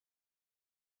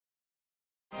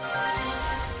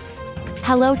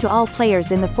Hello to all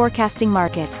players in the forecasting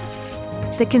market.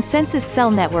 The Consensus Cell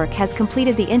Network has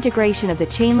completed the integration of the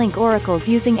Chainlink oracles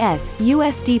using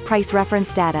USD Price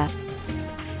Reference Data.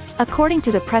 According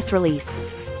to the press release,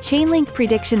 Chainlink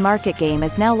Prediction Market Game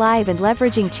is now live and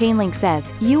leveraging Chainlink's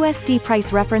USD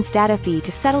Price Reference Data fee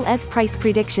to settle price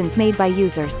predictions made by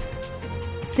users.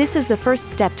 This is the first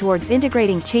step towards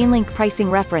integrating Chainlink pricing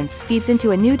reference feeds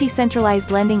into a new decentralized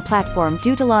lending platform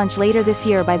due to launch later this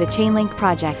year by the Chainlink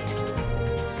project.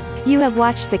 You have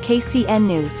watched the KCN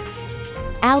News.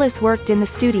 Alice worked in the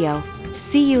studio.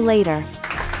 See you later.